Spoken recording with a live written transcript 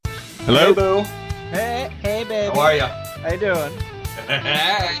Hello? Hey, boo. Hey, baby. How are you? How you doing?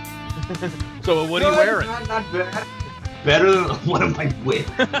 So what are you wearing? Not bad. Better than what am I with?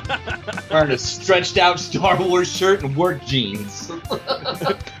 Wearing a stretched out Star Wars shirt and work jeans.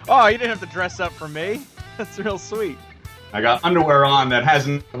 Oh, you didn't have to dress up for me. That's real sweet. I got underwear on that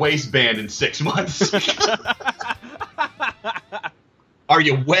hasn't a waistband in 6 months. Are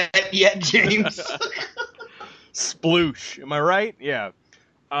you wet yet, James? Sploosh. Am I right? Yeah.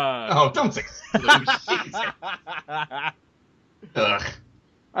 Oh, don't say sploosh. Ugh.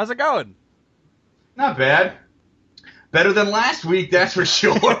 How's it going? Not bad. Better than last week, that's for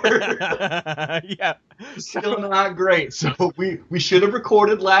sure. Yeah. Still not great. So we should have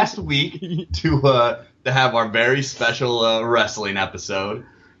recorded last week to have our very special wrestling episode.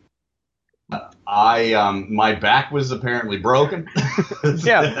 My back was apparently broken.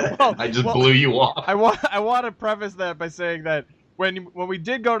 Yeah. Well, I just blew you off. I want to preface that by saying that when we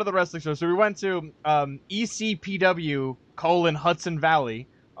did go to the wrestling show, so we went to ECPW Hudson Valley.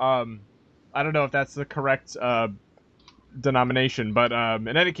 I don't know if that's the correct denomination, but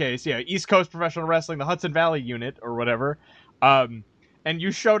in any case, yeah, East Coast Professional Wrestling, the Hudson Valley unit or whatever. And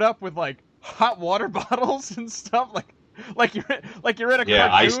you showed up with like hot water bottles and stuff, like you're in a cartoon.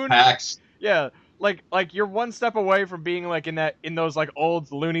 Ice packs. Yeah, like you're one step away from being like in those like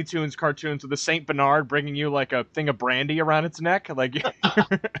old Looney Tunes cartoons with the Saint Bernard bringing you like a thing of brandy around its neck, like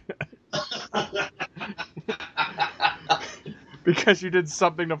because you did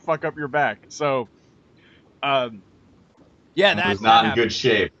something to fuck up your back. So, yeah, that was not in happened. good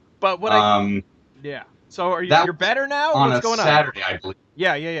shape. But what yeah. So you're better now? On What's going Saturday, on? I believe.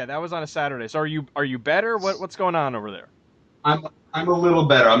 Yeah. That was on a Saturday. So are you better? What's going on over there? I'm a little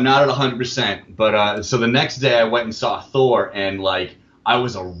better. I'm not at 100%, but so the next day I went and saw Thor, and like I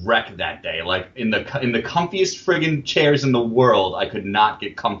was a wreck that day. Like in the comfiest friggin' chairs in the world, I could not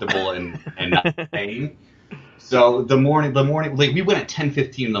get comfortable and not in pain. So the morning, like we went at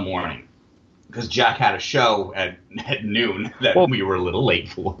 10:15 in the morning because Jack had a show at noon that we were a little late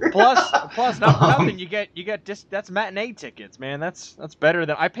for. Plus, not for nothing, you get that's matinee tickets, man. That's better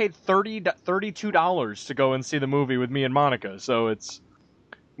than I paid $32 to go and see the movie with me and Monica. So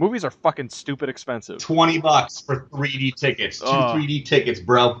movies are fucking stupid expensive. $20 for 3D tickets, two 3D tickets,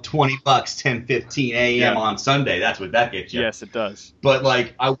 bro. $20, 10:15 a.m. on Sunday. That's what that gets you. Yes, it does. But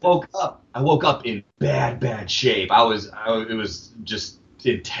like I woke up in bad shape. It was just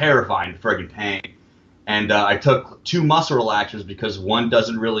in terrifying friggin' pain. And I took 2 muscle relaxers because one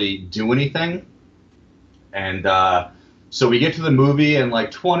doesn't really do anything. And so we get to the movie in like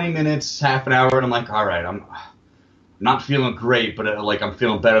 20 minutes, half an hour, and I'm like, all right, I'm not feeling great, but I'm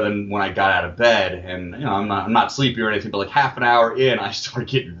feeling better than when I got out of bed. And you know, I'm not sleepy or anything, but like half an hour in, I start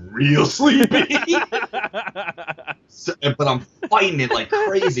getting real sleepy. But I'm fighting it like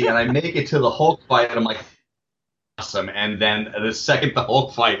crazy, and I make it to the Hulk fight, and I'm like, awesome. And then the second the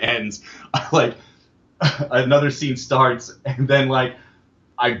Hulk fight ends, another scene starts, and then like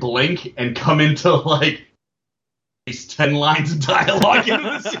I blink and come into like 10 lines of dialogue into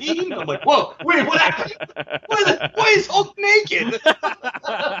the scene. I'm like, whoa, wait, what happened? Why is Hulk naked?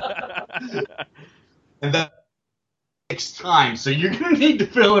 And then next time, so you're gonna need to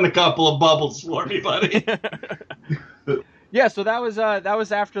fill in a couple of bubbles for me, buddy. Yeah, so that was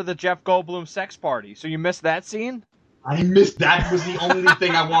after the Jeff Goldblum sex party. So you missed that scene? I missed that. Was the only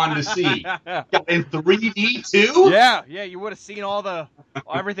thing I wanted to see. In 3D too? Yeah, you would have seen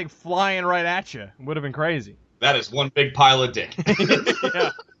everything flying right at you. It would have been crazy. That is one big pile of dick. Yeah.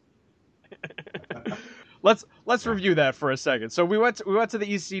 Let's review that for a second. So we went to the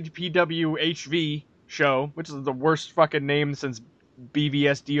ECPW HV show, which is the worst fucking name since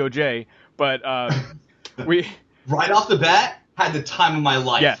BVS DOJ. But we right off the bat had the time of my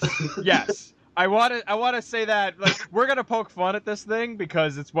life. Yes. I want to say that like we're gonna poke fun at this thing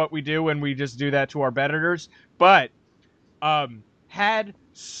because it's what we do and we just do that to our bettors. But had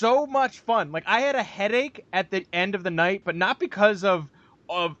so much fun. Like I had a headache at the end of the night, but not because of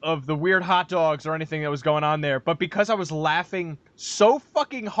the weird hot dogs or anything that was going on there, but because I was laughing so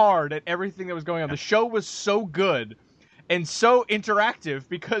fucking hard at everything that was going on. The show was so good and so interactive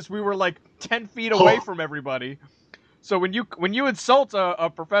because we were like 10 feet away from everybody. So when you insult a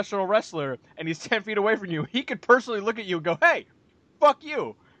professional wrestler and he's 10 feet away from you, he could personally look at you and go, "Hey, fuck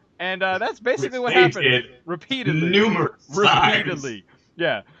you," and that's basically what happened repeatedly. Numerous times.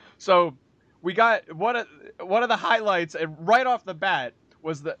 Yeah. So we got one of the highlights, and right off the bat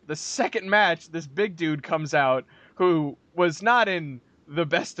was the second match. This big dude comes out who was not in the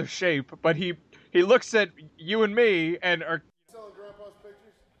best of shape, but he looks at you and me and are. Selling grandpa's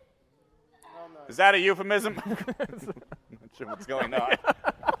pictures? Oh, nice. Is that a euphemism? I'm not sure what's going on.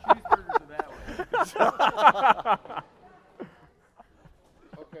 Cheeseburger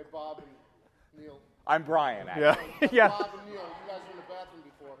Okay, Bob and Neil. I'm Brian, actually. Yeah. Yeah. Bob and Neil, you guys were in the bathroom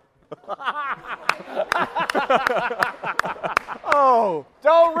before. Oh,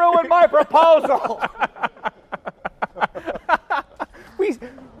 don't ruin my proposal.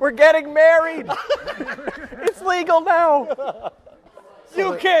 We're getting married. It's legal now.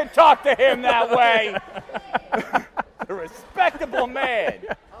 You can't talk to him that way. A respectable man.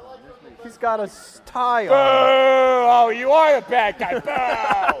 He's got a tie Boo! on. Oh, you are a bad guy.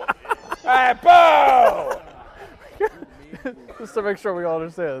 Boo! Boo! Just to make sure we all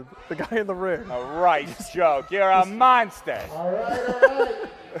understand, the guy in the ring. A right joke. You're a monster. All right.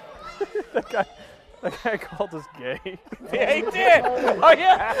 That guy called us gay. Yeah, he did. Oh,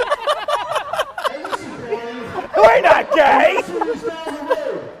 yeah. We're not gay.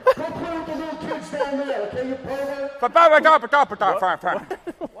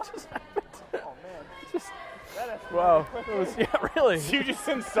 Wow. Yeah, really. You just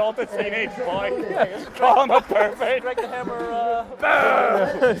insult a teenage boy. Call him a pervert. Break the hammer.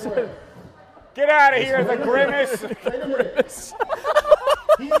 Boo! Get out of here, the grimace.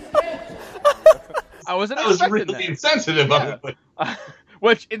 I wasn't That was expecting really that. insensitive of him.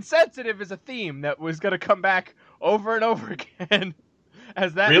 Which insensitive is a theme that was going to come back over and over again.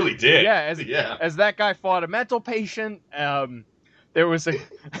 As that Really did. Yeah, as that guy fought a mental patient. There was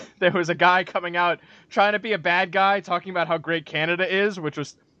a guy coming out trying to be a bad guy, talking about how great Canada is, which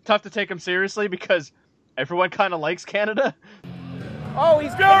was tough to take him seriously because everyone kind of likes Canada. Oh,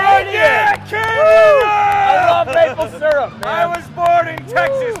 he's Canadian! Yeah, Canada! I love maple syrup, man. I was born in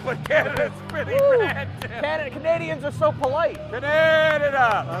Texas, but Canada's pretty rad. Canadians are so polite.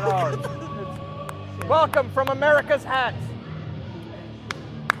 Canada! I know. It's welcome from America's hats.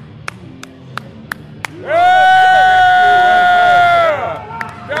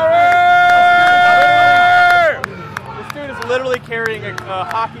 This dude is literally carrying a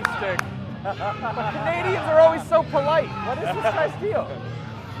hockey stick. But Canadians are always so polite. What is this guy's deal?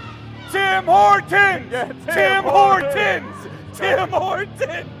 Tim Hortons! Yeah, Tim Hortons! Tim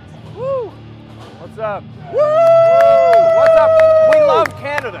Hortons! Woo! What's up? Woo! What's up? We love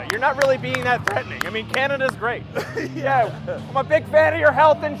Canada. You're not really being that threatening. I mean, Canada's great. Yeah, I'm a big fan of your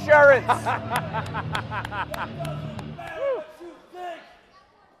health insurance.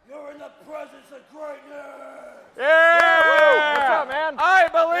 You're in the presence of greatness! Yeah! What's up, man? I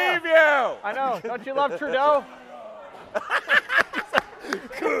believe you! I know. Don't you love Trudeau?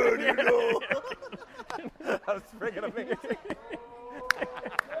 That was freaking amazing.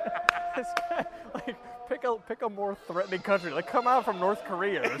 Like, pick a more threatening country. Like, come out from North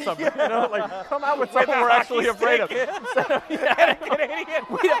Korea or something. You know, like, come out with something we're actually afraid of. Instead of Canadian.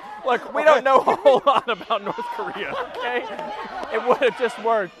 we don't know a whole lot about North Korea. Okay, it would have just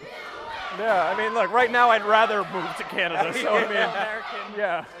worked. Yeah, I mean, look, right now I'd rather move to Canada. So I mean,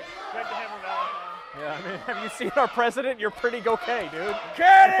 yeah. Yeah, I mean, have you seen our president? You're pretty okay, dude.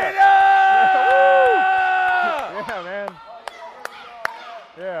 Canada! Yeah, man.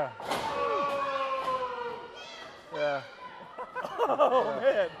 Yeah. Yeah. Oh,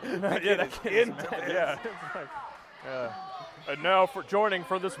 man. Yeah, that kid's mad. Yeah. It's like, yeah. And now for joining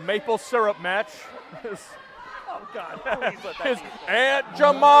for this maple syrup match is, Oh, God. Please let that is be. Aunt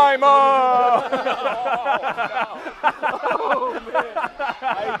Jemima. Oh, man.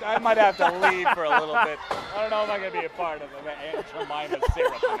 I might have to leave for a little bit. I don't know if I'm going to be a part of the Aunt Jemima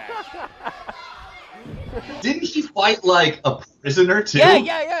syrup match. Didn't he fight like a prisoner too?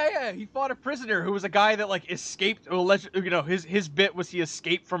 Yeah. He fought a prisoner who was a guy that like escaped. You know, his bit was he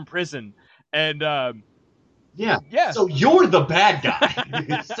escaped from prison, and Yeah. So you're the bad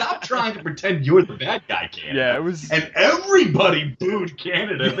guy. Stop trying to pretend you're the bad guy, Canada. Yeah, it was. And everybody booed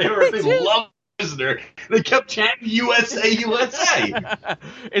Canada. They loved the prisoner. They kept chanting USA, USA.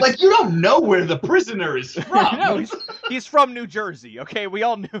 Like, you don't know where the prisoner is from. No, he's from New Jersey. Okay, we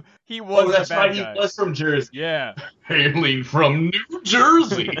all knew he was. Oh, that's the bad right. guy. He was from Jersey. Yeah, Hailing from New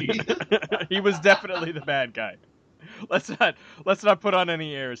Jersey. he was definitely the bad guy. Let's not put on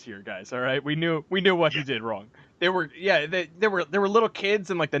any airs here, guys. All right, we knew what he did wrong. There were little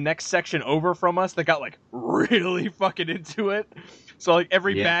kids in like the next section over from us that got like really fucking into it. So like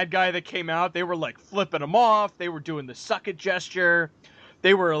every bad guy that came out, they were like flipping them off. They were doing the suck it gesture.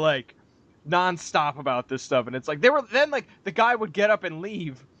 They were like nonstop about this stuff, and it's like then the guy would get up and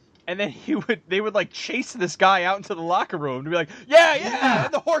leave. And then they would like chase this guy out into the locker room to be like, yeah,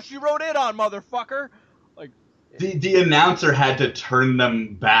 and the horse you rode in on, motherfucker. The announcer had to turn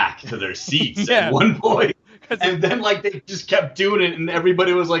them back to their seats Yeah. at one point. And then, like, they just kept doing it, and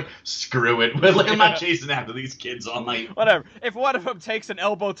everybody was like, screw it. Like, I'm not chasing after these kids all night. Whatever. If one of them takes an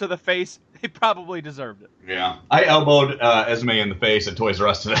elbow to the face, they probably deserved it. Yeah. I elbowed Esme in the face at Toys R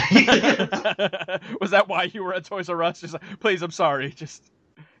Us today. Was that why you were at Toys R Us? Just like, please, I'm sorry. Just,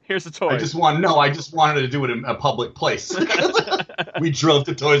 here's a toy. I just wanted to do it in a public place. We drove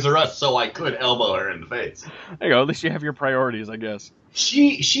to Toys R Us so I could elbow her in the face. There you go. At least you have your priorities, I guess.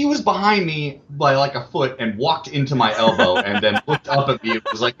 She was behind me by like a foot and walked into my elbow and then looked up at me and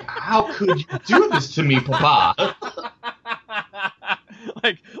was like, "How could you do this to me, Papa?"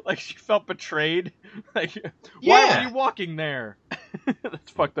 like she felt betrayed. Like, Yeah. why were you walking there? That's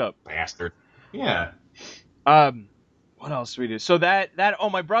fucked up. Bastard. Yeah. What else do we do? So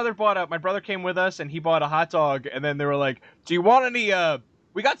my brother came with us and he bought a hot dog, and then they were like, "Do you want any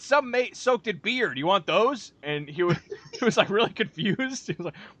we got some soaked in beer. Do you want those?" And he was like really confused. He was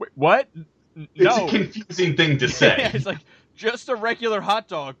like, "Wait, what? No." It's a confusing thing to say. Yeah, it's like, just a regular hot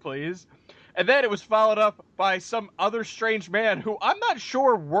dog, please. And then it was followed up by some other strange man who I'm not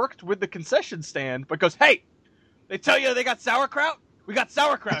sure worked with the concession stand, because, "Hey, they tell you they got sauerkraut? We got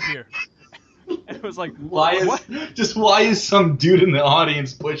sauerkraut here." And it was like, why is some dude in the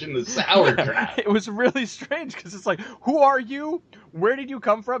audience pushing the sauerkraut? It was really strange, because it's like, who are you? Where did you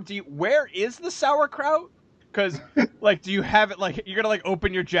come from? Where is the sauerkraut? Because, like, do you have it, like, you're gonna, like,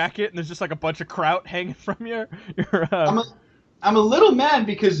 open your jacket and there's just, like, a bunch of kraut hanging from your I'm a little mad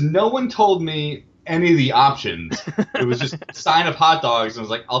because no one told me any of the options. It was just a sign of hot dogs, and I was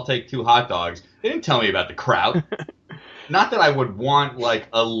like, I'll take 2 hot dogs. They didn't tell me about the kraut. Not that I would want, like,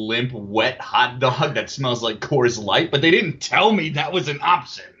 a limp, wet hot dog that smells like Coors Light, but they didn't tell me that was an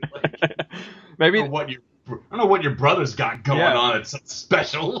option. Like, maybe I don't know what your brother's got going on. It's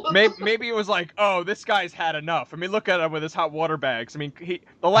special. maybe it was like, oh, this guy's had enough. I mean, look at him with his hot water bags. I mean,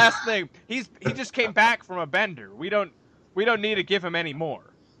 the last thing he just came back from a bender. We don't need to give him any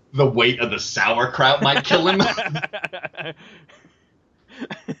more. The weight of the sauerkraut might kill him.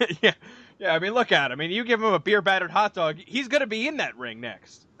 Yeah. Yeah, I mean, look at him. I mean, you give him a beer-battered hot dog, he's going to be in that ring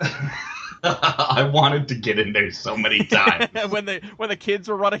next. I wanted to get in there so many times. when the kids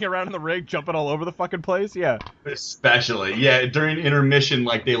were running around in the ring, jumping all over the fucking place, yeah. Especially, yeah. During intermission,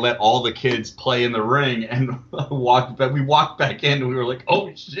 like, they let all the kids play in the ring, and we walked back in, and we were like,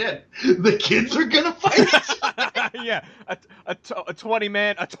 "Oh shit, the kids are gonna fight!" Yeah, a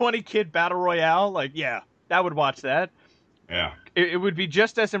 20 kid battle royale, like, yeah, that would watch that. Yeah. It would be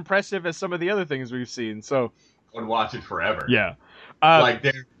just as impressive as some of the other things we've seen. So I would watch it forever. Yeah. Like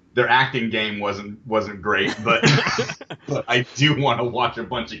their acting game wasn't great, but but I do want to watch a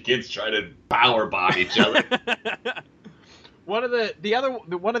bunch of kids try to power bomb each other. One of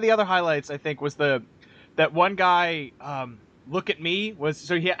the other highlights, I think, was that one guy, Look at Me,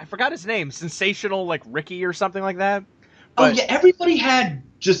 I forgot his name, Sensational, like, Ricky or something like that. But, yeah, everybody had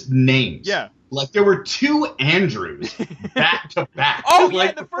just names. Yeah. Like, there were 2 Andrews back to back. Oh, like,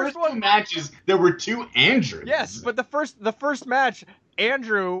 yeah, the first 2 matches, there were 2 Andrews. Yes, but the first match,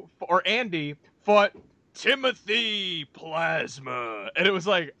 Andrew or Andy fought Timothy Plasma, and it was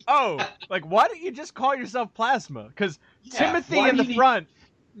like, oh, like, why don't you just call yourself Plasma? Because Timothy in the front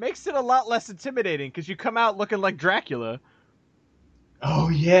makes it a lot less intimidating, because you come out looking like Dracula. Oh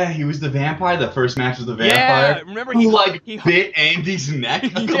yeah, he was the vampire. The first match was the vampire. Yeah, remember he bit Andy's neck a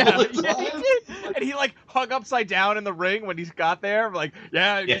couple of times. Yeah, he did. And he, like, hung upside down in the ring when he got there. Like,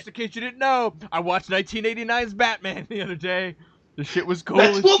 just in case you didn't know, I watched 1989's Batman the other day. The shit was cool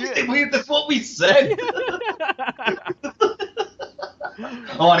as shit. That's what we said. I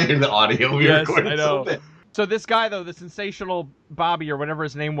want to hear the audio. We recorded so bad. So this guy, though, the Sensational Bobby or whatever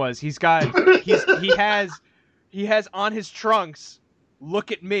his name was, he has on his trunks,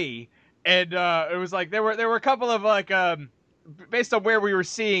 "Look at Me," and it was like there were a couple of, like, based on where we were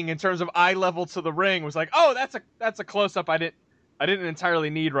seeing in terms of eye level to the ring, was like, oh, that's a close up I didn't entirely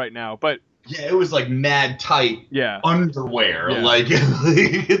need right now, but yeah, it was like mad tight underwear, like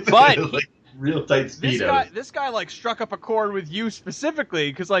but like real tight speedos. This guy like struck up a chord with you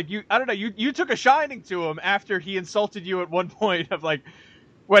specifically, because, like, I don't know, you took a shining to him after he insulted you at one point of, like,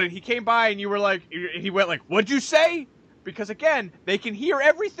 what, he came by and you were like, he went like, "What'd you say?" Because, again, they can hear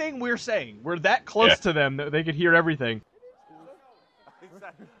everything we're saying. We're that close to them that they can hear everything.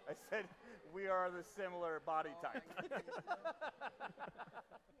 I said we are the similar body type.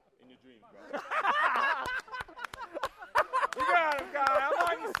 In your dreams, bro. You got him, guy. I'm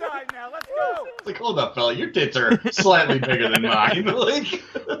on your side now. Let's go. It's like, hold up, fella. Your tits are slightly bigger than mine. Like,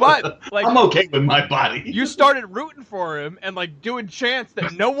 But like, I'm okay with my body. you started rooting for him and like doing chants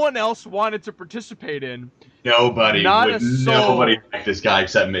that no one else wanted to participate in. Nobody liked this guy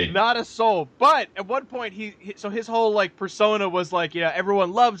except me. Not a soul. But at one point, so his whole like persona was like,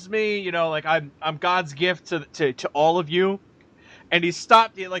 everyone loves me. Like I'm God's gift to all of you. And he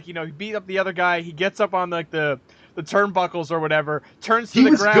stopped, like he beat up the other guy. He gets up on like the turnbuckles or whatever, turns to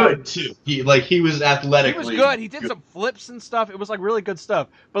the ground. He was good too. He was athletically. He was good. He did some flips and stuff. It was like really good stuff.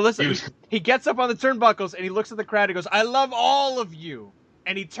 But listen, he gets up on the turnbuckles and he looks at the crowd and goes, "I love all of you."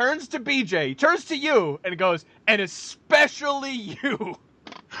 And he turns to BJ, he turns to you, and goes, "And especially you."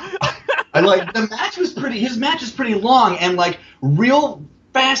 I like the match was pretty. His match is pretty long, and like real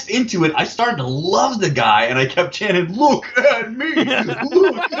fast into it, I started to love the guy, and I kept chanting, "Look at me,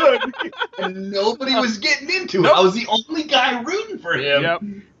 look at me," and nobody was getting into it. Nope. I was the only guy rooting for him. Yep.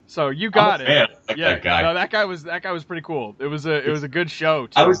 So you got it. Man, that guy. No, that guy was pretty cool. It was a good show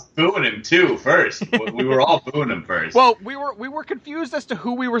too. I was booing him too first. We were all booing him first. Well, we were confused as to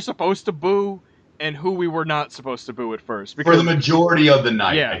who we were supposed to boo and who we were not supposed to boo at first. For the majority of the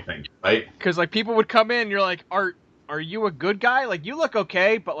night, Yeah. I think, right? Because like people would come in, and you're like, Are you a good guy? Like, you look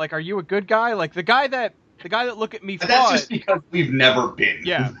okay, but like, are you a good guy? Like the guy that Look at Me fought. That's just because we've never been.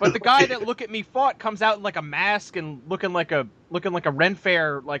 Yeah, but the guy that Look at Me fought comes out in like a mask and looking like a Ren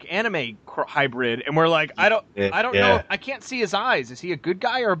Fair like anime hybrid, and we're like, I don't know. I can't see his eyes. Is he a good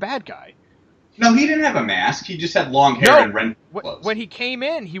guy or a bad guy? No, he didn't have a mask. He just had long hair and Ren clothes. When he came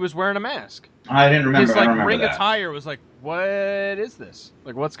in, he was wearing a mask. I didn't remember. His I don't remember ring that. attire was like, what is this?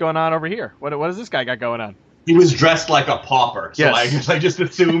 Like, what's going on over here? What does this guy got going on? He was dressed like a pauper, so Yes. I guess I just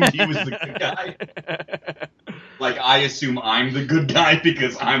assumed he was the good guy. Like, I assume I'm the good guy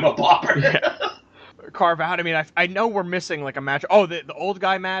because I'm a pauper. Yeah. Carve out. I mean, I know we're missing like a match. Oh, the old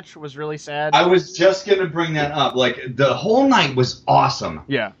guy match was really sad. I was just going to bring that up. Like, the whole night was awesome.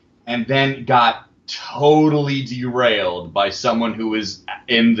 Yeah. And then got totally derailed by someone who was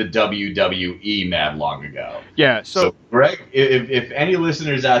in the WWE mad long ago. Yeah, so Greg, if any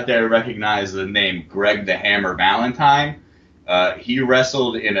listeners out there recognize the name Greg the Hammer Valentine, he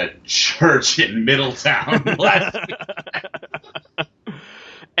wrestled in a church in Middletown last week.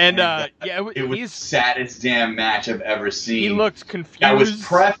 And it was the saddest damn match I've ever seen. He looked confused. That was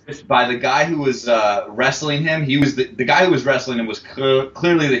prefaced by the guy who was wrestling him. He was the guy who was wrestling him was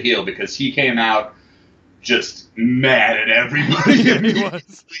clearly the heel because he came out just mad at everybody. He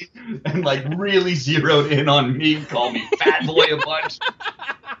was. And like really zeroed in on me, called me fat boy a bunch.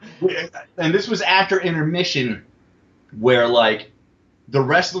 And this was after intermission where like the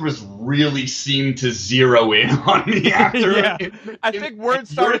wrestlers really seemed to zero in on me after. Yeah. I think word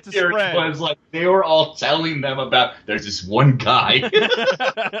started to spread. Was like they were all telling them about there's this one guy.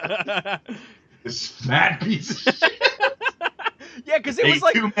 This fat piece of shit. Yeah, because it was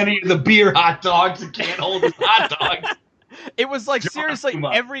like too many of the beer hot dogs and can't hold his hot dogs. It was like seriously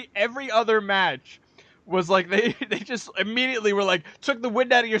every other match was like they just immediately were like took the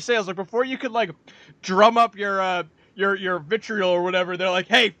wind out of your sails. Like before you could like drum up your vitriol or whatever, they're like,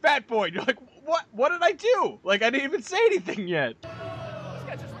 "Hey, fat boy." And you're like, "What did I do? Like I didn't even say anything yet." This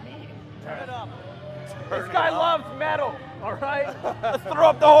guy's just mean. Turn it up. This guy loves metal. All right, let's throw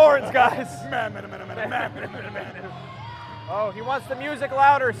up the horns, guys. Oh, he wants the music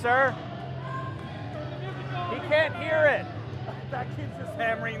louder, sir. He can't hear it. That kid's just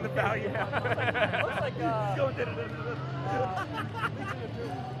hammering the value. Looks like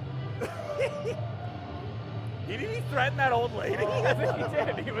Did he threaten that old lady? I think he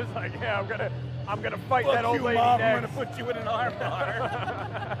did. He was like, "Yeah, I'm gonna fight that old lady Mom, next." I'm gonna put you in an arm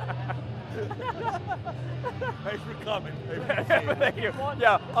bar. Thanks for coming. Thank you.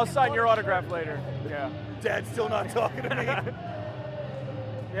 Yeah, I'll sign your autograph later. Yeah. Dad's still not talking to me.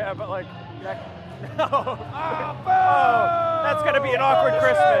 Yeah, but like, oh, that's gonna be an awkward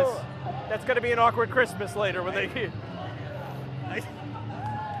Christmas. That's gonna be an awkward Christmas later when they.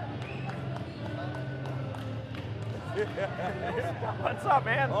 What's up,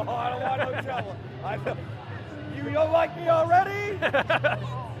 man? Oh, I don't want no trouble. You don't like me already?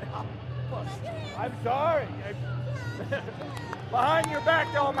 I'm sorry. Behind your back,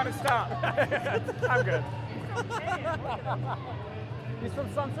 though, I'm gonna stop. I'm good. He's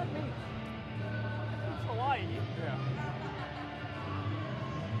from Sunset Beach. Hawaii. Yeah.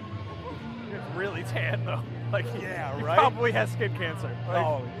 It's really tan though. Like yeah, he right? probably has skin cancer. Like,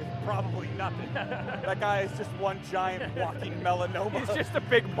 oh, it's probably nothing. That guy is just one giant walking melanoma. He's just a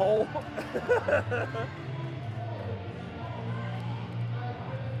big mole.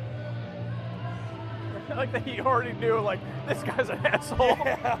 Like that he already knew, like, this guy's an asshole.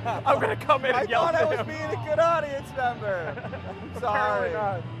 Yeah. I'm gonna come in and yell at him. I thought I was being a good audience member. I'm sorry.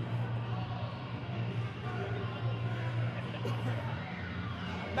 Apparently not.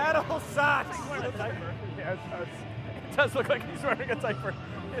 Metal socks. He's wearing a diaper. Yeah, it does. It does look like he's wearing a diaper.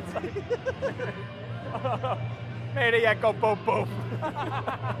 It's like, Maniac, go boom boom.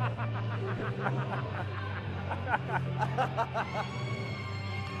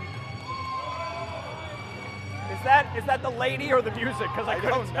 Is that the lady or the music? Because I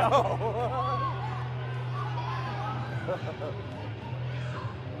don't know.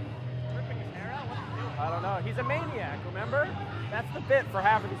 I don't know. He's a maniac, remember? That's the bit for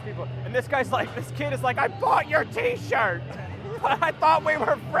half of these people. And this kid is like, I bought your t-shirt. But I thought we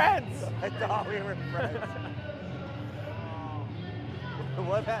were friends. I thought we were friends.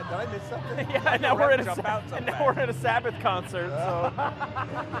 What happened? Did I miss something? Yeah, now we're in a Sabbath concert, so.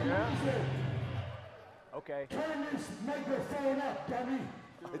 Yeah. Okay. Turn this microphone up, dummy.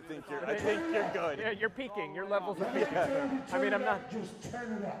 I think you're good. Yeah, you're peaking. Your levels are peaking. I mean, I'm not. Just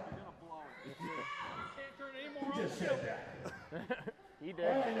turn it up. Who just said that? He did.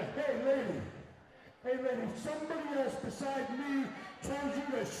 All right, hey lady, somebody else beside me told you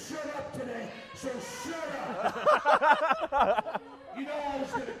to shut up today, so shut up. You know I was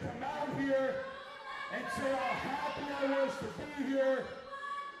going to come out here and say how happy I was to be here.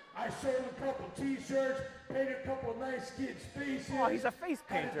 I sold a couple t-shirts, painted a couple nice kids' faces. Oh, he's a face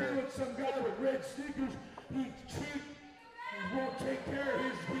Had to painter. deal with some guy with red sneakers. He's cheap. He won't take care of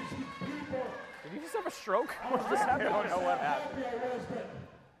his people. Did you just have a stroke? I What's was this happy happening? I don't know what happened. I was, but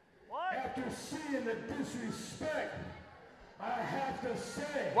after seeing the disrespect, I have to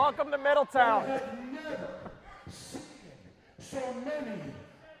say, Welcome to Middletown. I have never seen so many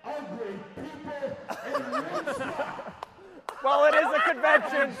ugly people in one spot. Well, it is a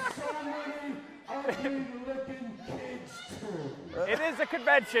convention. So many ugly-looking kids too. It is a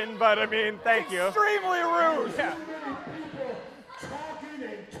convention, but I mean, thank you. Extremely rude. Yeah. Too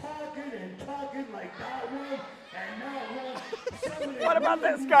many people talking like that one and that one. So many What about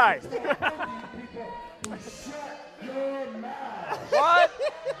this guy? people who shut your mouth. What?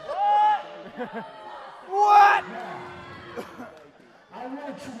 What? I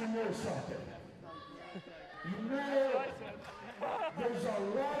want you to know something. You know, there's a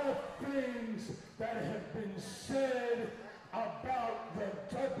lot of things that have been said about the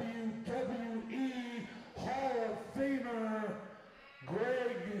WWE Hall of Famer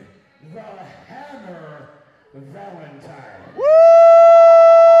Greg the Hammer Valentine.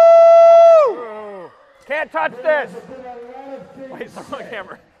 Woo! Can't touch this. There's been a lot of things Wait, it's the wrong said,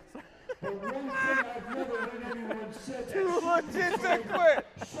 camera. but one thing I've never heard anyone say that Too legit to quit.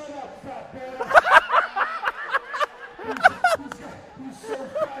 shut up, fat man. He's so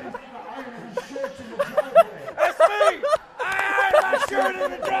fat he's gonna iron his shirts in the driveway. That's me. I ironed my shirt in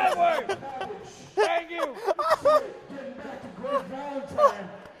the driveway. Thank you. Getting back to Greg Valentine.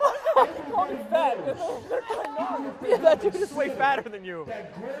 Yeah, that dude is way fatter than you.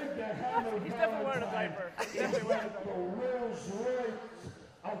 That Greg the Hammer He's definitely wearing a diaper. He's definitely wearing a like the Rolls Royce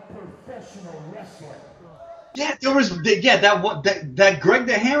of professional wrestling. Yeah, there was that Greg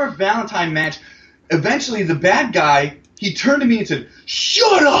the Hammer Valentine match. Eventually, the bad guy, he turned to me and said,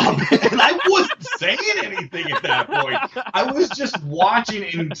 "Shut up!" And I wasn't saying anything at that point. I was just watching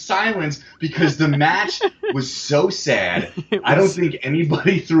in silence because the match was so sad. I don't think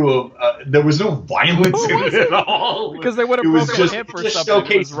anybody threw there was no violence in it at all. Because they would have It was broken a just, hip or it just something. It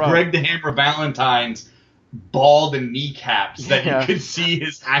was showcased rough. Greg the Hammer Valentine's bald and kneecaps that Yeah. you could see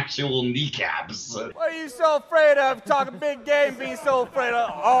his actual kneecaps. What are you so afraid of? Talking big game, being so afraid of.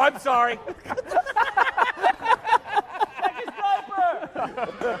 Oh, I'm sorry.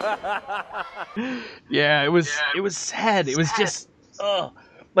 Yeah, it was sad. It was just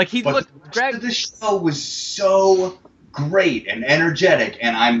like he But looked. the rest Greg, of the show was so great and energetic,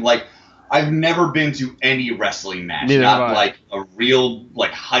 and I'm like, I've never been to any wrestling match, Neither have not I. like a real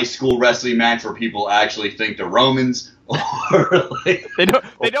like high school wrestling match where people actually think they're Romans, or like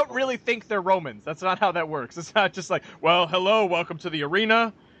they don't really think they're Romans. That's not how that works. It's not just like, well, hello, welcome to the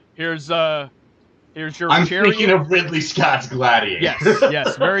arena. Here's your I'm chariot. thinking of Ridley Scott's Gladiator.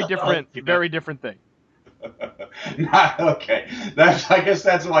 Yes, very different, very different thing. Okay, I guess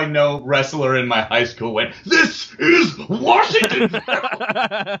that's why no wrestler in my high school went, "This is Washington."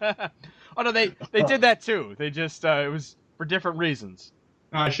 Oh no, they did that too. They just it was for different reasons.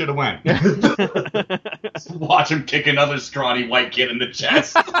 I should have went. Watch him kick another scrawny white kid in the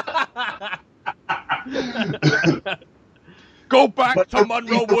chest. Go back But- to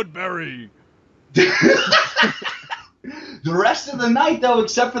Monroe Woodbury. The rest of the night, though,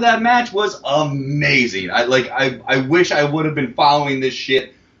 except for that match, was amazing. I wish I would have been following this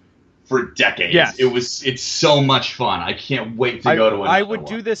shit for decades. Yes. It's so much fun. I can't wait to go to another I would one.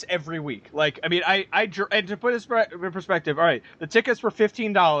 do this every week. Like, I mean, and to put this in perspective, all right, the tickets were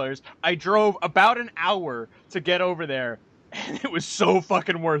 $15. I drove about an hour to get over there, and it was so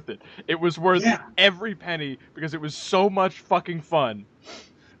fucking worth it. It was worth every penny because it was so much fucking fun.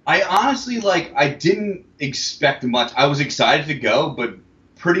 I honestly, I didn't expect much. I was excited to go, but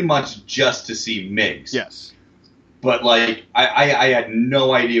pretty much just to see Migs. Yes. But, I had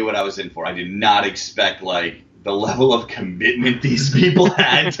no idea what I was in for. I did not expect, the level of commitment these people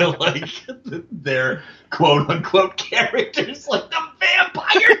had to, their quote-unquote characters, like the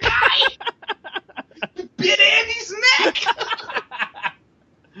vampire guy bit Andy's neck.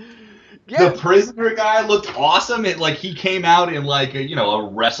 Yeah. The prisoner guy looked awesome. He came out in, a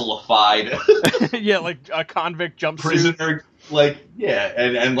wrestle-ified yeah, like a convict jumpsuit. prisoner,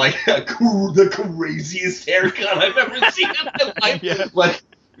 and the craziest haircut I've ever seen in my life. Yeah.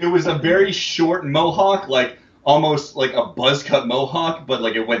 It was a very short mohawk, almost like a buzz cut mohawk, but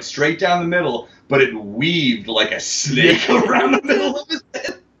it went straight down the middle, but it weaved like a snake around the middle of his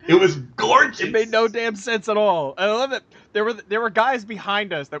head. It was gorgeous. It made no damn sense at all. I love it. There were guys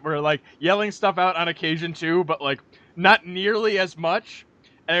behind us that were yelling stuff out on occasion too, but not nearly as much.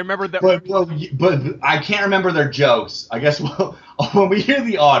 And I remember that. But I can't remember their jokes. I guess when we hear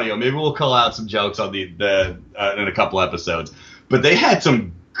the audio, maybe we'll call out some jokes on the in a couple episodes. But they had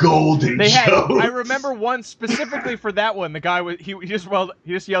some golden jokes. I remember one specifically for that one. The guy he just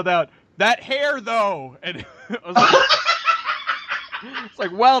yelled out, "That hair though," and I was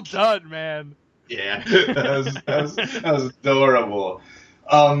like, it's well done, man. Yeah, that was adorable.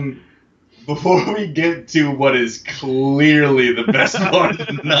 Before we get to what is clearly the best part of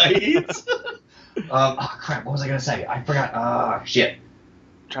the night. Oh crap! What was I gonna say? I forgot. Shit.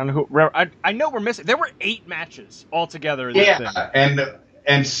 I know we're missing. There were 8 matches altogether in this thing.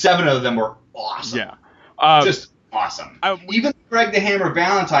 and 7 of them were awesome. Yeah, just awesome. Even the Greg the Hammer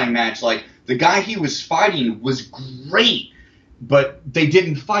Valentine match, the guy he was fighting was great, but they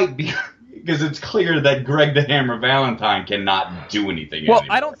didn't fight because it's clear that Greg the Hammer Valentine cannot do anything anymore.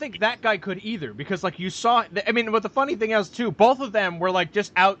 I don't think that guy could either, because you saw. I mean, what the funny thing is too, both of them were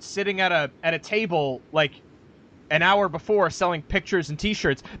just out sitting at a table an hour before selling pictures and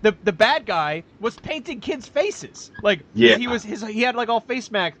T-shirts. The bad guy was painting kids' faces. He had all face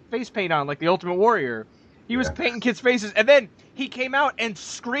paint on, like the Ultimate Warrior. He was painting kids' faces, and then he came out and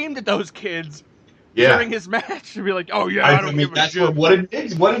screamed at those kids during his match to be like, "Oh yeah, I don't give a shit." What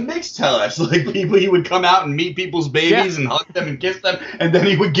did Migs tell us? People, he would come out and meet people's babies and hug them and kiss them, and then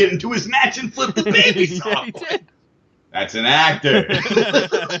he would get into his match and flip the babies off. He did. That's an actor.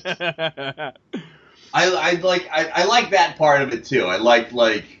 I like that part of it too. I liked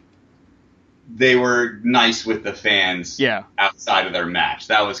they were nice with the fans outside of their match.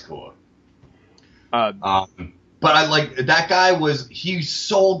 That was cool. But I that guy he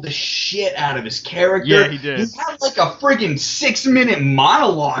sold the shit out of his character. Yeah, he did. He had a friggin' 6-minute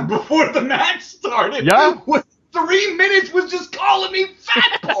monologue before the match started. Yeah. With 3 minutes was just calling me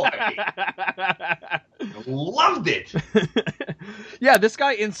fat boy. Loved it. Yeah, this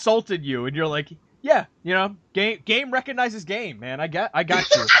guy insulted you, and you're like, yeah, game recognizes game, man. I got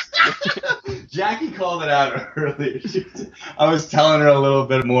you. Jackie called it out earlier. I was telling her a little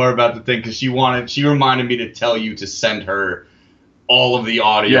bit more about the thing because she reminded me to tell you to send her all of the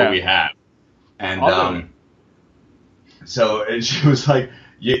audio we have, and so she was like,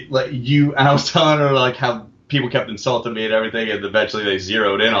 you, and I was telling her how people kept insulting me and everything, and eventually they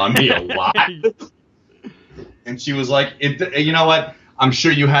zeroed in on me a lot. And she was like, you know what? I'm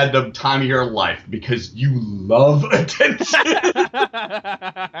sure you had the time of your life because you love attention.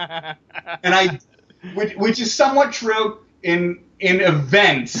 And which is somewhat true in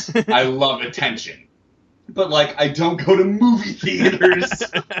events. I love attention, but I don't go to movie theaters.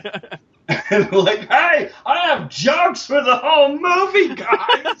 And hey, I have jokes for the whole movie,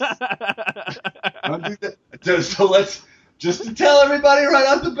 guys. I don't do that. So let's. Just to tell everybody right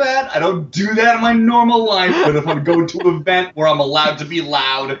off the bat, I don't do that in my normal life, but if I'm going to an event where I'm allowed to be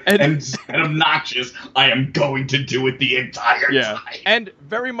loud and obnoxious, I am going to do it the entire time. And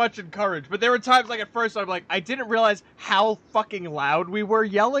very much encouraged. But there were times, at first, I'm I didn't realize how fucking loud we were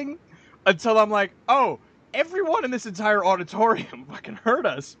yelling until I'm oh, everyone in this entire auditorium fucking heard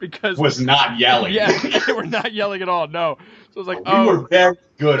us because... Was not yelling. Yeah, they were not yelling at all, no. So I was we were very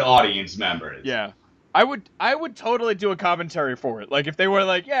good audience members. Yeah. I would totally do a commentary for it. If they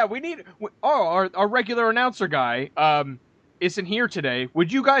were yeah, we need our regular announcer guy isn't here today.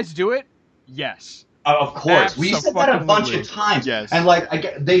 Would you guys do it? Yes. Of course. We said that a bunch of times. Yes. And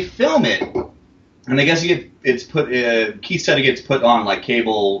they film it and I guess it's put. Keith said it gets put on like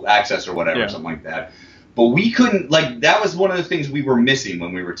cable access or whatever, Yeah. something like that. But we couldn't, like, that was one of the things we were missing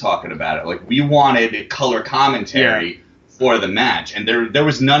when we were talking about it. Like, we wanted color commentary for the match, and there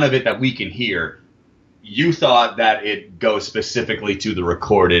was none of it that we can hear. You thought that it goes specifically to the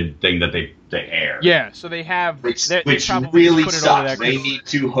recorded thing that they air. Yeah, so they have... Which they probably really put it over sucks. that They 'cause- need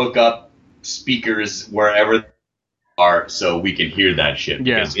to hook up speakers wherever they are so we can hear that shit,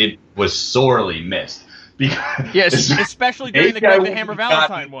 because it was sorely missed. Because Yeah, especially during the Greg the Hammer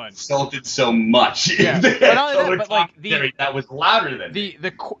Valentine one. Insulted so much. Yeah, They but had not only that, color but like commentary that was louder than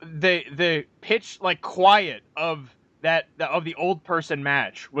the pitch like quiet of the old person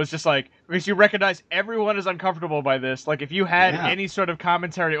match was just like, because you recognize everyone is uncomfortable by this. Like if you had any sort of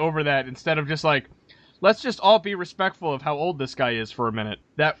commentary over that instead of just like, let's just all be respectful of how old this guy is for a minute,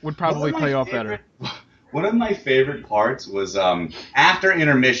 that would probably play off better. One of my favorite parts was after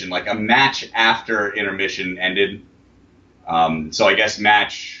intermission, like a match after intermission ended. So I guess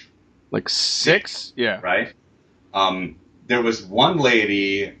match like 6, yeah, right. There was one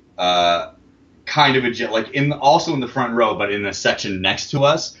lady, kind of also in the front row, but in the section next to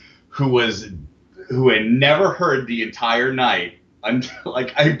us, who had never heard the entire night. I'm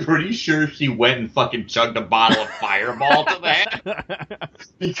pretty sure she went and fucking chugged a bottle of Fireball to the head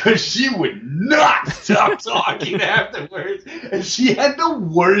because she would not stop talking afterwards, and she had the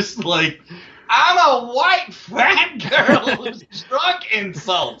worst I'm a white fat girl who's drunk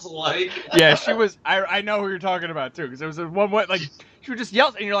insults. Yeah, she was. I know who you're talking about too, because there was one way she would just yell,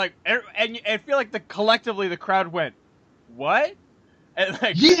 and you're like, and I feel like collectively the crowd went, what? And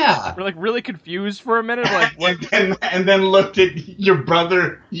we're really confused for a minute, what? and then looked at your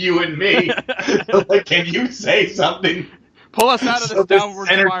brother, you and me, can you say something? Pull us out of this downward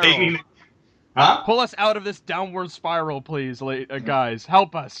spiral. Huh? Pull us out of this downward spiral, please, guys.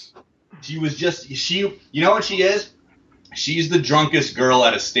 Help us. She was you know what she is? She's the drunkest girl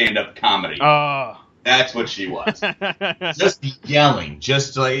at a stand-up comedy. That's what she was. Just yelling,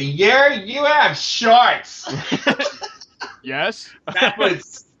 just like, you have shorts. Yes. That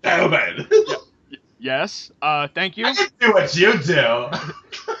was stupid. Yes. Thank you. I can do what you do.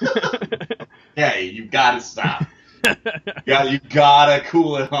 Hey, you gotta stop. You gotta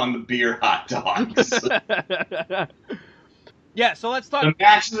cool it on the beer hot dogs. Yeah, so let's talk. The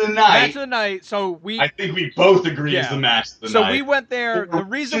match of the night. Match of the night. So I think we both agree is the match of the night. So we went there. The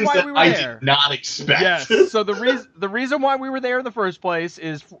reason why we were there. I did not expect. Yes. So the reason why we were there in the first place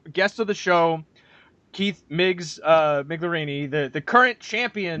is guest of the show, Keith Migliorini, the current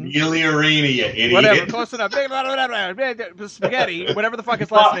champion. Migliorini, you idiot. Whatever, close enough. Spaghetti, whatever the fuck his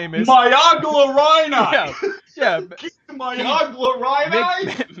last name is. Migliorini. Yeah. Keith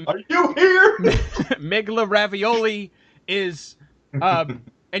Migliorini. Are you here? Migla Ravioli is, and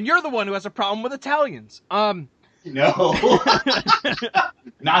you're the one who has a problem with Italians. No.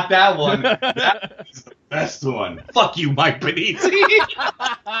 Not that one. That is the best one. Fuck you, Mike Benizzi.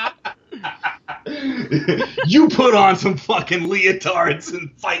 You put on some fucking leotards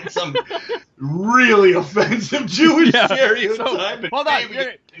and fight some really offensive Jewish stereotype. So, hold on,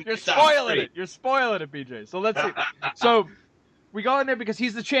 you're spoiling it. You're spoiling it, BJ. So let's see. So we go in there because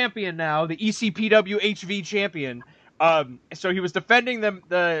he's the champion now, the ECPW HV champion. So he was defending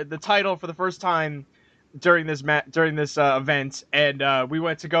the title for the first time during this event, and we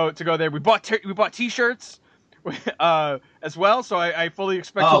went to go there. We bought T-shirts as well, so I fully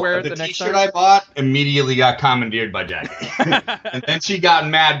expect to wear it the next time. The T-shirt I bought immediately got commandeered by Jackie, and then she got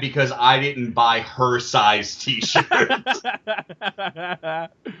mad because I didn't buy her size T-shirt. I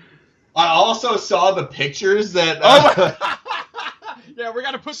also saw the pictures that. Yeah, we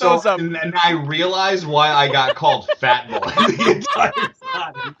got to put those up. And I realized why I got called Fat Boy the entire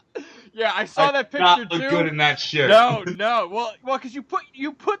time. Yeah, I saw that picture not too. Look good in that shirt. No. Well, because you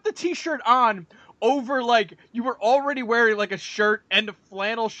put the T-shirt on over you were already wearing a shirt and a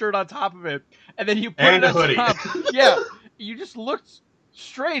flannel shirt on top of it, and then you put it on hoodie. top. Yeah, you just looked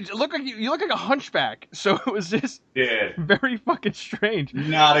strange. It looked like you look like a hunchback. So it was just very fucking strange.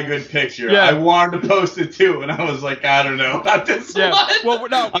 Not a good picture. Yeah. I wanted to post it too, and I was like, I don't know about this one. Well,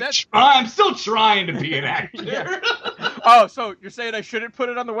 no, I'm still trying to be an actor. Yeah. Oh, so you're saying I shouldn't put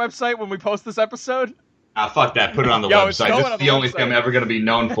it on the website when we post this episode? Fuck that. Put it on the website. This is the only thing I'm ever going to be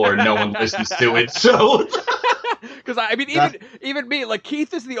known for, and no one listens to it. So, because I mean, even me,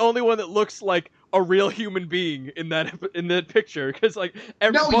 Keith is the only one that looks like a real human being in that picture. Because no,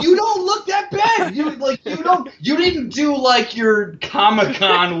 you don't look that bad. You didn't do your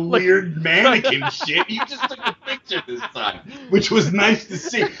Comic-Con weird mannequin shit. You just took a picture this time, which was nice to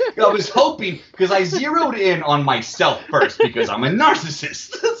see. I was hoping because I zeroed in on myself first because I'm a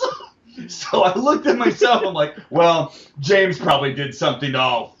narcissist. So I looked at myself. I'm like, well, James probably did something.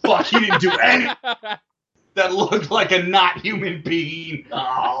 Oh, fuck, he didn't do anything that looked like a not human being.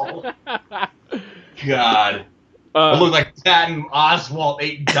 Oh, God. I look like Patton Oswalt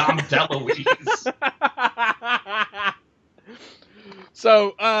ate Dom DeLuise.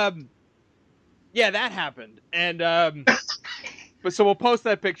 So, yeah, that happened. And, but so we'll post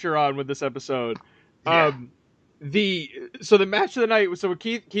that picture on with this episode. Yeah. So the match of the night, so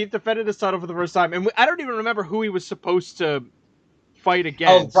Keith defended his title for the first time, and I don't even remember who he was supposed to fight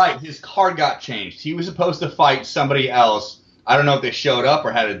against. Oh, right, his card got changed. He was supposed to fight somebody else. I don't know if they showed up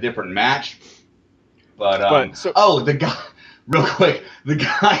or had a different match. But the guy, real quick, the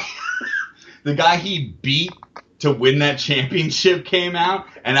guy he beat to win that championship came out,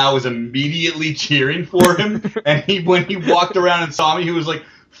 and I was immediately cheering for him. And when he walked around and saw me, he was like,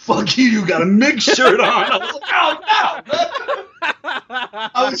 "Fuck you! You got a mixed shirt on." I was like, "Oh no!"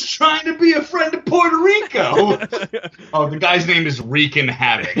 I was trying to be a friend of Puerto Rico. Oh, the guy's name is Rican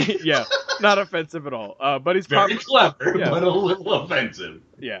Havoc. Yeah, not offensive at all. But he's very clever, yeah. but a little offensive.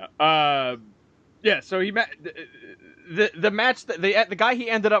 Yeah. Yeah. So he met the match that the guy he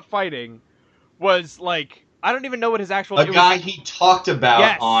ended up fighting was like, I don't even know what his actual guy he talked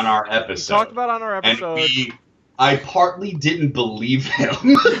about on our episode. He talked about on our episode. And I partly didn't believe him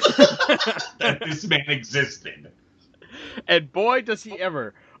that this man existed. And boy, does he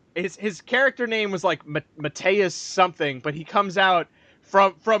ever. His character name was like Mateus something, but he comes out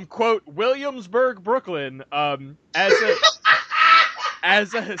from quote Williamsburg, Brooklyn, as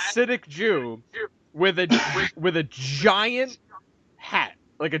a Hasidic Jew with a giant hat,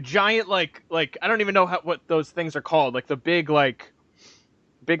 like a giant like I don't even know what those things are called, like the big weird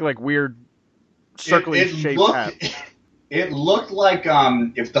circly shaped hat. It looked like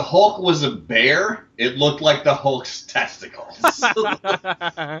if the Hulk was a bear, it looked like the Hulk's testicles.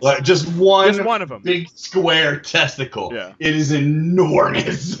 just one of them. Big square testicle. Yeah. It is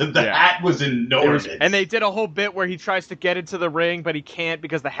enormous. The hat was enormous. And they did a whole bit where he tries to get into the ring, but he can't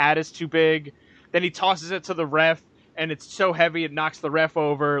because the hat is too big. Then he tosses it to the ref, and it's so heavy it knocks the ref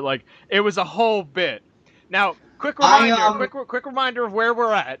over. Like, it was a whole bit. Now, quick reminder of where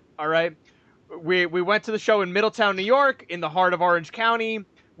we're at, all right? We went to the show in Middletown, New York, in the heart of Orange County,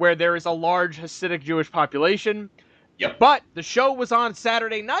 where there is a large Hasidic Jewish population. Yep. But the show was on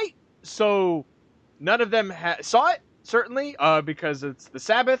Saturday night, so none of them saw it, certainly, because it's the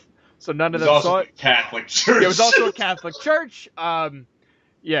Sabbath, so none of them saw it. Catholic church. It was also a Catholic church. And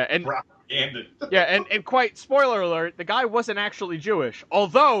quite spoiler alert, the guy wasn't actually Jewish,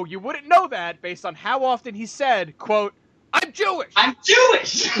 although you wouldn't know that based on how often he said, quote, "I'm Jewish." I'm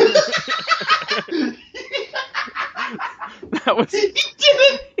Jewish. He did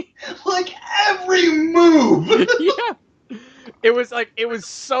it like every move. Yeah. It was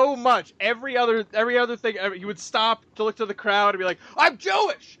so much. Every other thing, he would stop to look to the crowd and be like, "I'm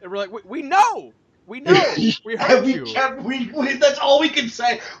Jewish," and we're like, "We know, we heard you." That's all we could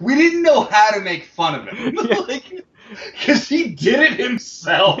say. We didn't know how to make fun of him, because he did it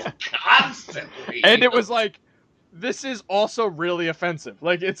himself constantly. And it was like, this is also really offensive.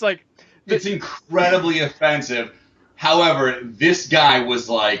 Like, it's like... It's incredibly offensive. However, this guy was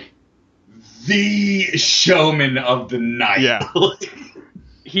like the showman of the night. Yeah. I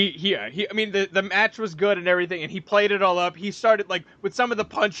mean, the match was good and everything, and he played it all up. He started, like, with some of the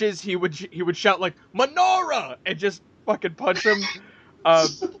punches, he would shout, like, "Menorah!" and just fucking punch him.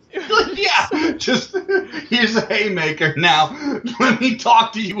 Yeah, just here's a haymaker. Now, let me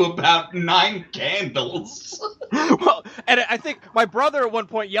talk to you about 9 candles. Well, and I think my brother at one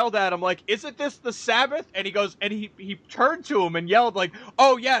point yelled at him, like, "Isn't this the Sabbath?" And he goes, and he turned to him and yelled, like,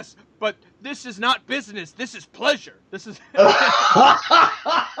 "Oh yes, but this is not business. This is pleasure. This is."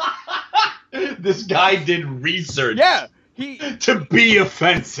 This guy did research. Yeah, to be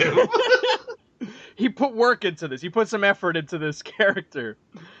offensive. He put work into this. He put some effort into this character.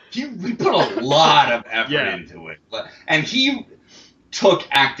 He put a lot of effort into it. And he took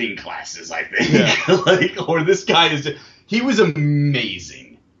acting classes, I think. Yeah. This guy he was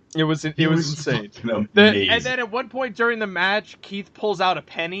amazing. It was insane. Amazing. And then at one point during the match, Keith pulls out a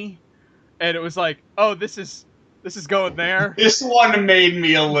penny, and it was like, "Oh, this is going there." This one made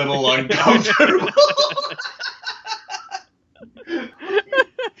me a little uncomfortable.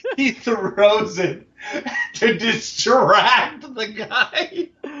 He throws it to distract the guy,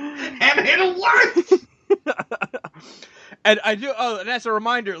 and it works. And I do. Oh, and as a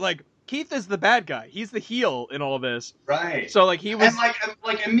reminder, like, Keith is the bad guy. He's the heel in all of this. Right. So like he was, and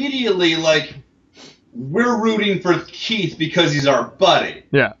like immediately, like, we're rooting for Keith because he's our buddy.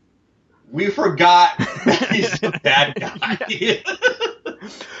 Yeah. We forgot that he's the bad guy.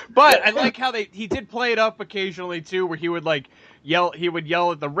 But I like how he did play it up occasionally too, where he would like yell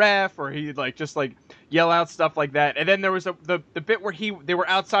at the ref, or he'd like just like yell out stuff like that. And then there was the bit where they were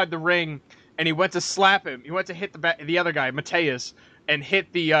outside the ring, and he went to slap him. He went to hit the other guy, Mateus, and hit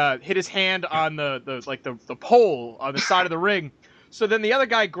his hand on the pole on the side of the ring. So then the other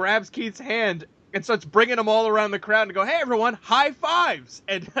guy grabs Keith's hand and starts bringing them all around the crowd and go, "Hey everyone, high fives!"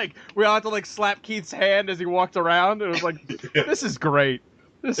 And like we all had to like slap Keith's hand as he walked around. And it was like, this is great.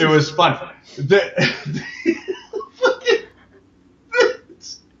 It was fun.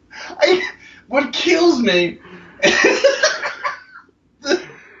 What kills me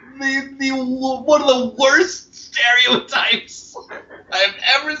the one of the worst stereotypes I've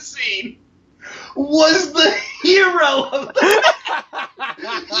ever seen was the hero of the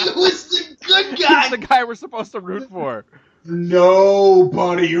he was the good guy. He's the guy we're supposed to root for.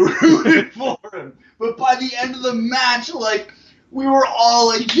 Nobody rooted for him. But by the end of the match, like, we were all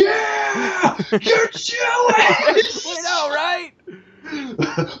like, yeah, you're Jewish! We know, right?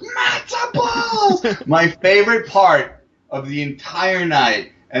 Matzo balls! My favorite part of the entire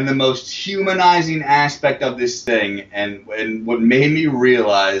night and the most humanizing aspect of this thing, and what made me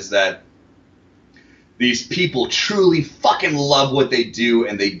realize that these people truly fucking love what they do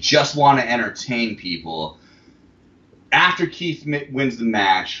and they just want to entertain people. After Keith wins the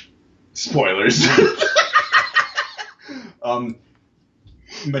match, spoilers,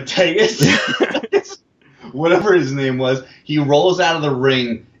 Mateus, whatever his name was, he rolls out of the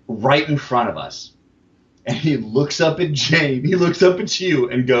ring right in front of us. And he looks up at Jane, he looks up at you,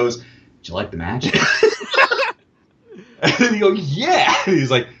 and goes, "Did you like the match?" And then he goes, "Yeah." And he's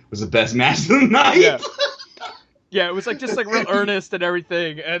like, "It was the best match of the night." Yeah. Yeah, it was like just like real earnest and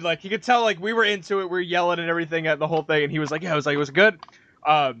everything, and like you could tell like we were into it, we were yelling and everything at the whole thing, and he was like, "Yeah," it was good,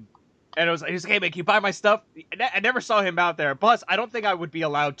 and he was like, "Hey man, can you buy my stuff?" I never saw him out there. Plus, I don't think I would be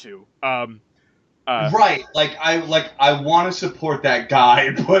allowed to. Right, I want to support that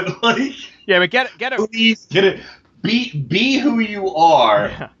guy, but like, yeah, but get it. Please get it. Be who you are.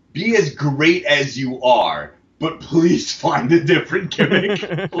 Yeah. Be as great as you are. But please find a different gimmick,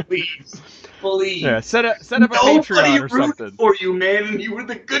 please. Please. Yeah, set up a Patreon or rooted something for you, man, and you were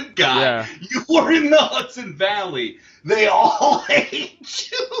the good guy. Yeah. You were in the Hudson Valley. They all hate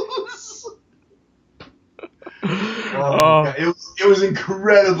Jews. God. It was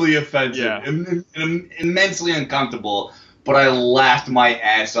incredibly offensive and immensely uncomfortable, but I laughed my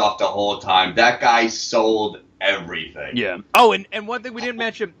ass off the whole time. That guy sold everything. Yeah. Oh, and one thing we didn't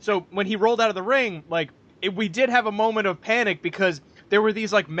mention, so when he rolled out of the ring, like, we did have a moment of panic because there were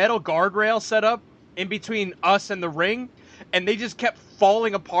these like metal guardrails set up in between us and the ring, and they just kept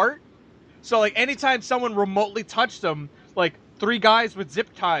falling apart. So like anytime someone remotely touched them, like 3 guys with zip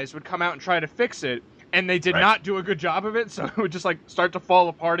ties would come out and try to fix it, and they did not do a good job of it, so it would just like start to fall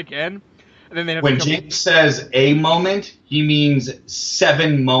apart again. And then they'd have when James says a moment, he means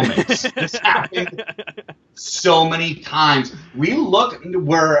 7 moments. This happened so many times. We looked,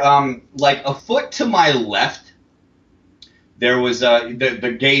 we're like a foot to my left. There was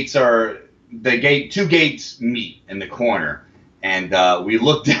the gates are two gates meet in the corner, and we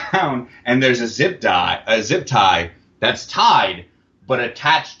look down and there's a zip tie that's tied but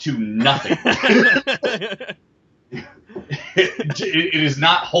attached to nothing. It is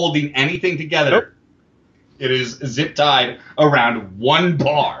not holding anything together. Nope. It is zip tied around one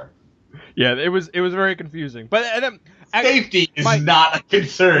bar. Yeah, it was very confusing. But safety is not a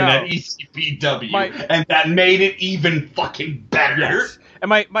concern at ECPW, and that made it even fucking better. Yes. And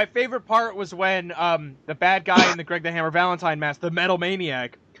my favorite part was when the bad guy in the Greg the Hammer Valentine mask, the Metal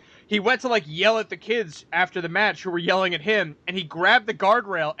Maniac, he went to like yell at the kids after the match who were yelling at him, and he grabbed the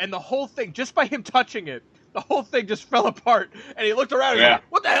guardrail, and the whole thing, just by him touching it, the whole thing just fell apart, and he looked around and was like,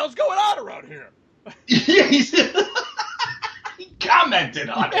 "What the hell's going on around here?" Yeah, he commented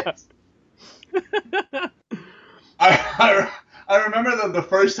on it. I remember the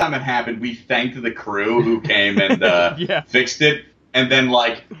first time it happened, we thanked the crew who came and fixed it, and then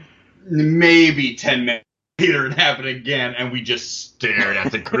like maybe 10 minutes later it happened again, and we just stared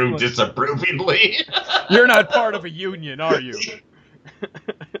at the crew disapprovingly. You're not part of a union, are you?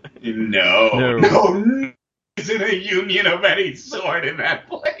 No. Isn't a union of any sort in that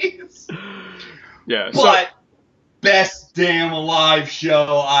place. Yeah, but best damn live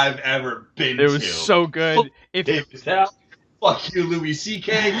show I've ever been to. It was so good. Fuck you, Louis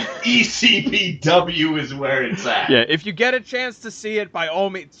C.K. ECPW is where it's at. Yeah, if you get a chance to see it, by all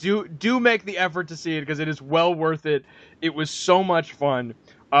means, do make the effort to see it, because it is well worth it. It was so much fun.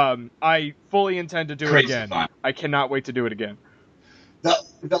 I fully intend to do it again. Fun. I cannot wait to do it again.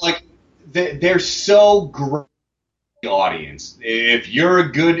 They're so great audience. If you're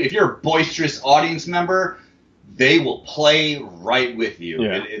a boisterous audience member, they will play right with you.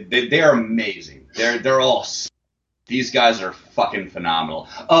 Yeah. They're amazing. They're all. These guys are fucking phenomenal.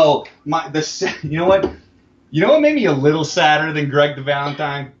 Oh you know what? You know what made me a little sadder than Greg the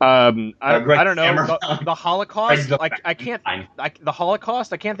Valentine? I don't know. Hammer. The Holocaust. Greg the Like I can't. Valentine. The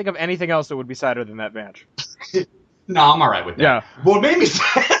Holocaust. I can't think of anything else that would be sadder than that match. No, I'm all right with that. Yeah. What made me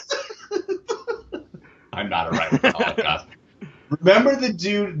sad? I'm not all right with the Holocaust. Remember the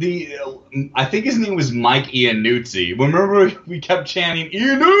dude? I think his name was Mike Iannuzzi. Remember we kept chanting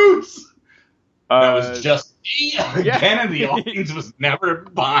Iannuzzi? That was just me again, and the audience was never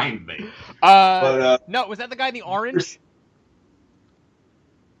behind me. No, was that the guy in the orange?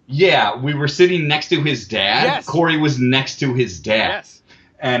 Yeah, we were sitting next to his dad. Yes. Corey was next to his dad. Yes.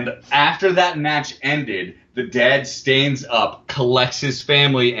 And after that match ended, the dad stands up, collects his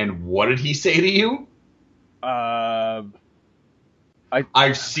family, and what did he say to you?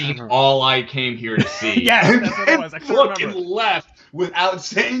 I've seen all I came here to see. Yeah, and that's what it was. I couldn't fucking remember. left without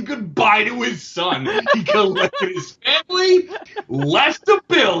saying goodbye to his son. He collected his family, left the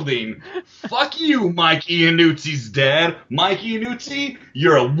building. Fuck you, Mike Iannuzzi's dad. Mike Iannuzzi,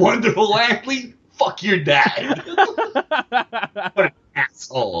 you're a wonderful athlete. Fuck your dad. What an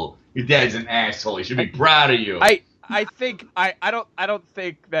asshole. Your dad's an asshole. He should be proud of you. I don't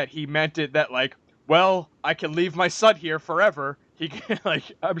think that he meant it that like, well, I can leave my son here forever. He can, like,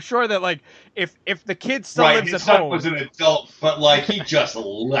 I'm sure that like if the kid still lives his at son home, was an adult, but like he just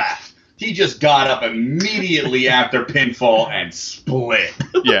left. He just got up immediately after pinfall and split.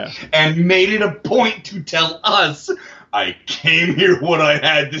 Yeah. And made it a point to tell us, I came here what I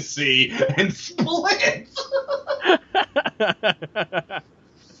had to see and split.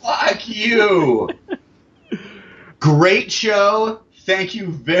 Fuck you. Great show. Thank you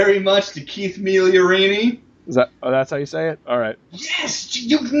very much to Keith Migliorini. Is that? Oh, that's how you say it. All right. Yes,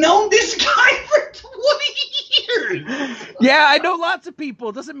 you've known this guy for 20 years. Yeah, I know lots of people.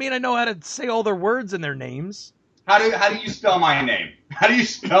 It doesn't mean I know how to say all their words and their names. How do you spell my name? How do you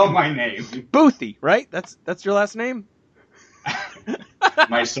spell my name? Boothie, right? That's your last name?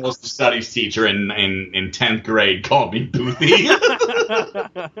 My social studies teacher in 10th grade called me Boothie.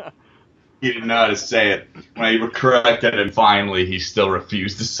 He didn't know how to say it. When I corrected him finally, he still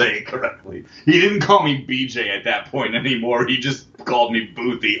refused to say it correctly. He didn't call me BJ at that point anymore. He just called me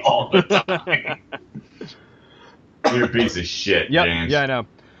Boothie all the time. You're a piece of shit, Yep. James. Yeah,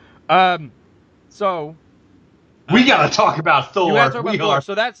 I know. So we gotta talk about Thor. You gotta talk about Thor.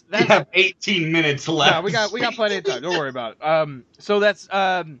 So that's we have 18 minutes left. No, we got plenty of time. Don't worry about it. So that's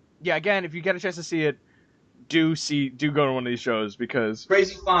yeah. Again, if you get a chance to see it, do go to one of these shows because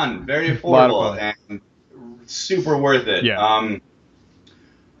crazy fun, very affordable, and super worth it. Yeah.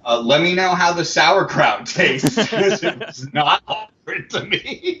 Let me know how the sauerkraut tastes because it was not offered to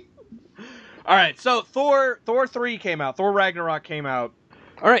me. All right, so Thor 3 came out. Thor Ragnarok came out.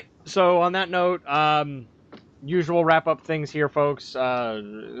 All right, so on that note, usual wrap up things here, folks. If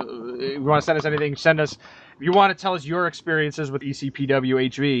you want to send us anything, send us. If you want to tell us your experiences with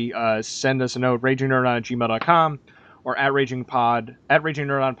ECPWHV, send us a note, ragingnerdon@gmail.com or at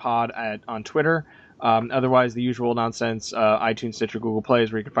ragingnerdonpod on Twitter. Otherwise, the usual nonsense, iTunes, Stitcher, Google Play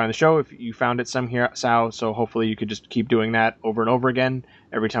is where you can find the show. If you found it somehow, so hopefully you could just keep doing that over and over again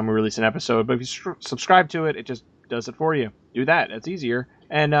every time we release an episode. But if you subscribe to it, it just does it for you. Do that. It's easier.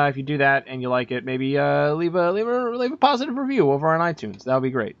 And if you do that and you like it, maybe leave a positive review over on iTunes. That would be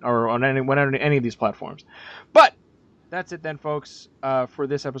great, or on any of these platforms. But that's it then, folks, for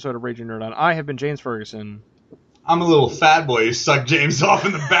this episode of Raging Nerd On. I have been James Ferguson. I'm a little fat boy who sucked James off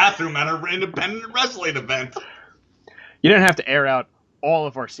in the bathroom at an independent wrestling event. You didn't have to air out all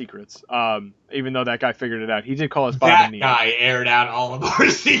of our secrets, even though that guy figured it out. He did call us Bob and Neil. That guy aired out all of our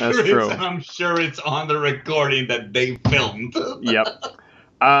secrets, That's true. and I'm sure it's on the recording that they filmed. Yep.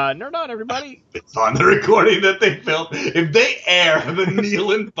 Nerd on, everybody. It's on the recording that they filmed. If they air the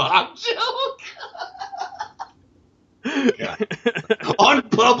Neil and Bob joke on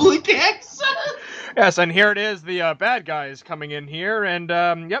public access. Yes, and here it is. The bad guy is coming in here, and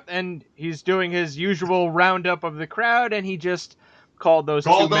and he's doing his usual roundup of the crowd, and he just called those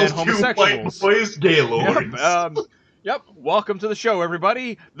two men homosexuals. Two white boys gaylords. Yep. Welcome to the show,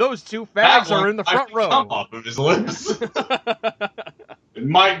 everybody. Those two fags are in the front row. Come off of his lips. It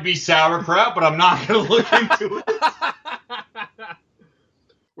might be sauerkraut, but I'm not going to look into it.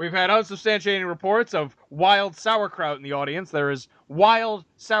 We've had unsubstantiated reports of wild sauerkraut in the audience. There is wild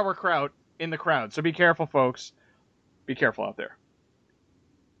sauerkraut in the crowd. So be careful, folks. Be careful out there.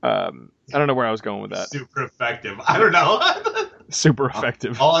 I don't know where I was going with that. Super effective. I don't know. Super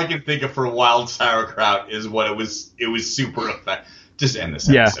effective. All I can think of for wild sauerkraut is what it was. It was super effective. Just end this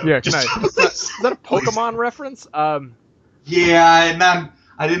Yeah, episode. yeah. Just Is that a Pokemon reference? Yeah, and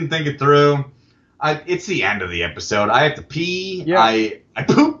I didn't think it through. It's the end of the episode. I have to pee. Yeah. I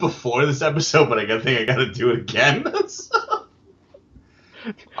pooped before this episode, but I think I got to do it again. So.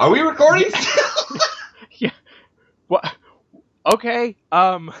 Are we recording still? Yeah. What? Okay.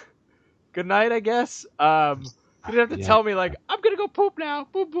 Good night, I guess. You didn't have to tell me like I'm gonna go poop now.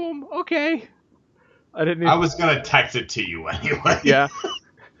 Boom, boom. Okay. I didn't. I was gonna text it to you anyway. Yeah.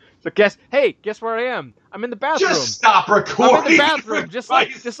 But guess where I am? I'm in the bathroom. Just stop recording. I'm in the bathroom, just like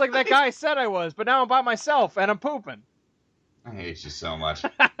Christ. that guy said I was. But now I'm by myself and I'm pooping. I hate you so much.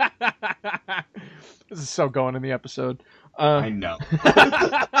 This is so going in the episode. I know.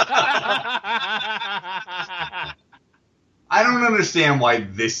 I don't understand why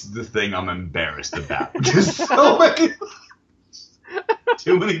this is the thing I'm embarrassed about. There's so many,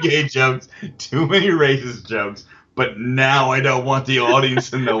 too many gay jokes, too many racist jokes, but now I don't want the audience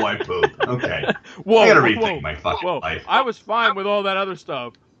to know I poop. Okay. Whoa, I gotta whoa, rethink my fucking life. I was fine with all that other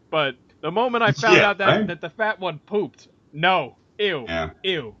stuff, but the moment I found out that the fat one pooped, no, ew,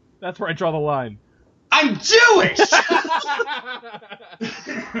 ew. That's where I draw the line. I'm Jewish!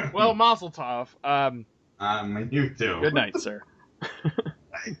 Well, Mazel Tov. You too. Good night, sir.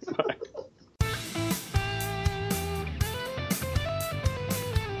 Bye.